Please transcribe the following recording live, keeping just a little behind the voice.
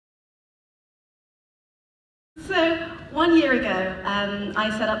So 1 year ago, I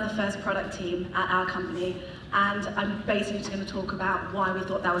set up the first product team at our company, and I'm basically just going to talk about why we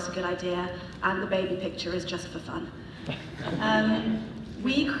thought that was a good idea, and the baby picture is just for fun.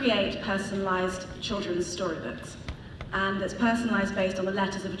 We create personalised children's storybooks, and it's personalised based on the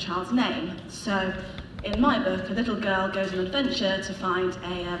letters of a child's name. So in my book, a little girl goes on an adventure to find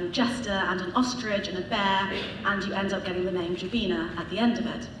a jester and an ostrich and a bear, and you end up getting the name Jobina at the end of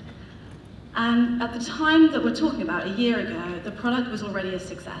it. And at the time that we're talking about, a year ago, the product was already a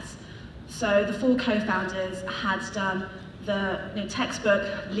success. So the 4 co-founders had done the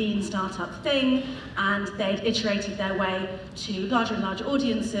textbook lean startup thing, and they'd iterated their way to larger and larger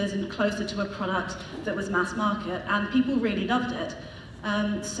audiences and closer to a product that was mass market, and people really loved it.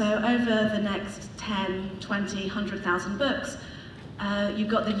 So over the next 10, 20, 100,000 books, you've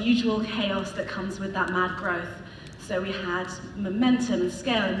got the usual chaos that comes with that mad growth. So we had momentum and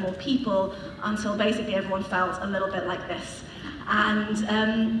scale and more people until basically everyone felt a little bit like this.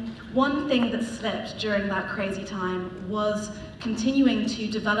 And one thing that slipped during that crazy time was continuing to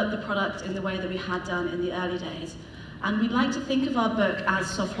develop the product in the way that we had done in the early days. And we like to think of our book as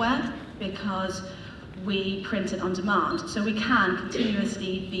software because we print it on demand. So we can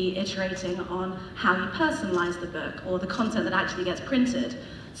continuously be iterating on how you personalize the book or the content that actually gets printed.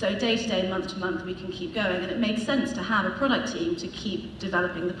 So day to day, month to month, we can keep going, and it makes sense to have a product team to keep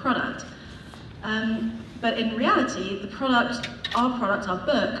developing the product. But in reality, our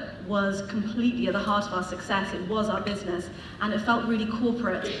book, was completely at the heart of our success. It was our business, and it felt really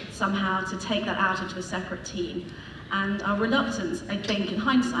corporate somehow to take that out into a separate team. And our reluctance, I think, in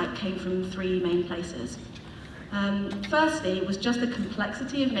hindsight, came from 3 main places. Firstly, was just the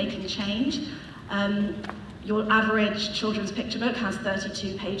complexity of making change. Your average children's picture book has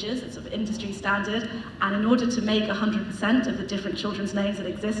 32 pages, it's of industry standard, and in order to make 100% of the different children's names that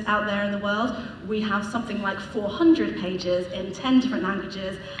exist out there in the world, we have something like 400 pages in 10 different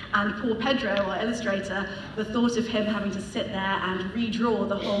languages, and poor Pedro, our illustrator, the thought of him having to sit there and redraw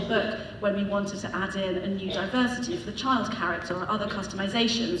the whole book when we wanted to add in a new diversity for the child character or other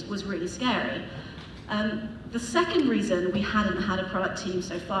customizations was really scary. The second reason we hadn't had a product team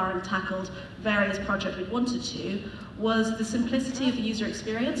so far and tackled various projects we wanted to was the simplicity of the user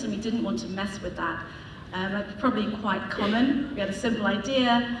experience, and we didn't want to mess with that. It's probably quite common. We had a simple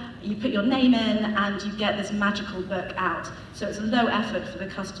idea, you put your name in, and you get this magical book out. So it's a low effort for the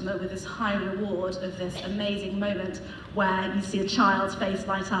customer with this high reward of this amazing moment where you see a child's face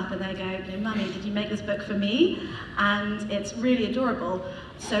light up and they go, "Mummy, did you make this book for me?" And it's really adorable.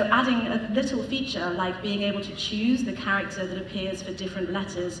 So adding a little feature like being able to choose the character that appears for different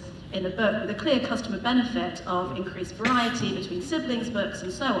letters in a book with a clear customer benefit of increased variety between siblings books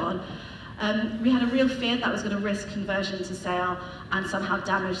and so on, we had a real fear that was going to risk conversion to sale and somehow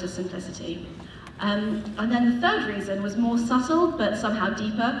damage the simplicity. And then the third reason was more subtle but somehow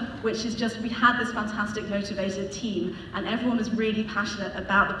deeper, which is just we had this fantastic motivated team and everyone was really passionate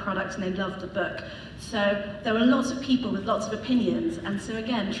about the product and they loved the book. So there were lots of people with lots of opinions, and so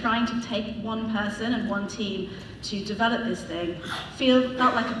again, trying to take one person and one team to develop this thing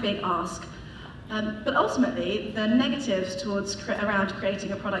felt like a big ask. But ultimately, the negatives around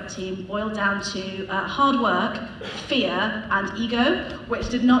creating a product team boiled down to hard work, fear, and ego, which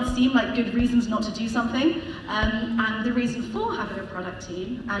did not seem like good reasons not to do something. And the reason for having a product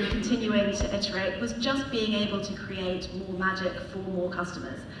team and continuing to iterate was just being able to create more magic for more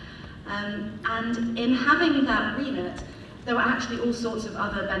customers. And in having that remit, there were actually all sorts of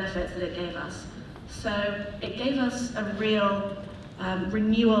other benefits that it gave us. So it gave us a real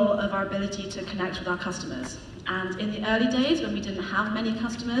renewal of our ability to connect with our customers. And in the early days, when we didn't have many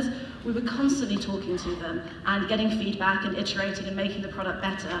customers, we were constantly talking to them and getting feedback and iterating and making the product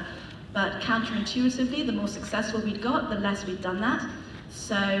better. But counterintuitively, the more successful we'd got, the less we'd done that.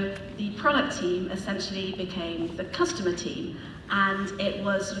 So the product team essentially became the customer team, and it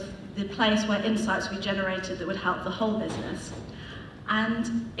was sort of the place where insights we generated that would help the whole business.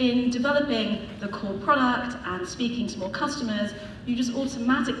 And in developing the core product and speaking to more customers, you just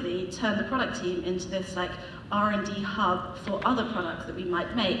automatically turn the product team into this like R&D hub for other products that we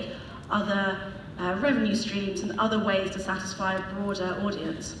might make, other revenue streams and other ways to satisfy a broader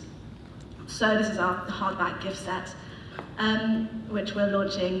audience. So this is our hardback gift set, which we're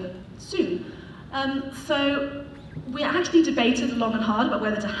launching soon. So we actually debated long and hard about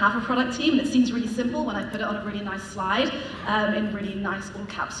whether to have a product team, and it seems really simple when I put it on a really nice slide in really nice all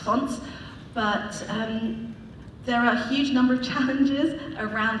caps fonts, but there are a huge number of challenges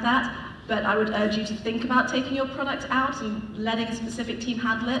around that, but I would urge you to think about taking your product out and letting a specific team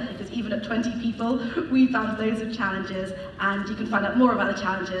handle it, because even at 20 people, we found loads of challenges, and you can find out more about the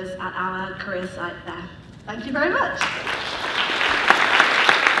challenges at our career site there. Thank you very much.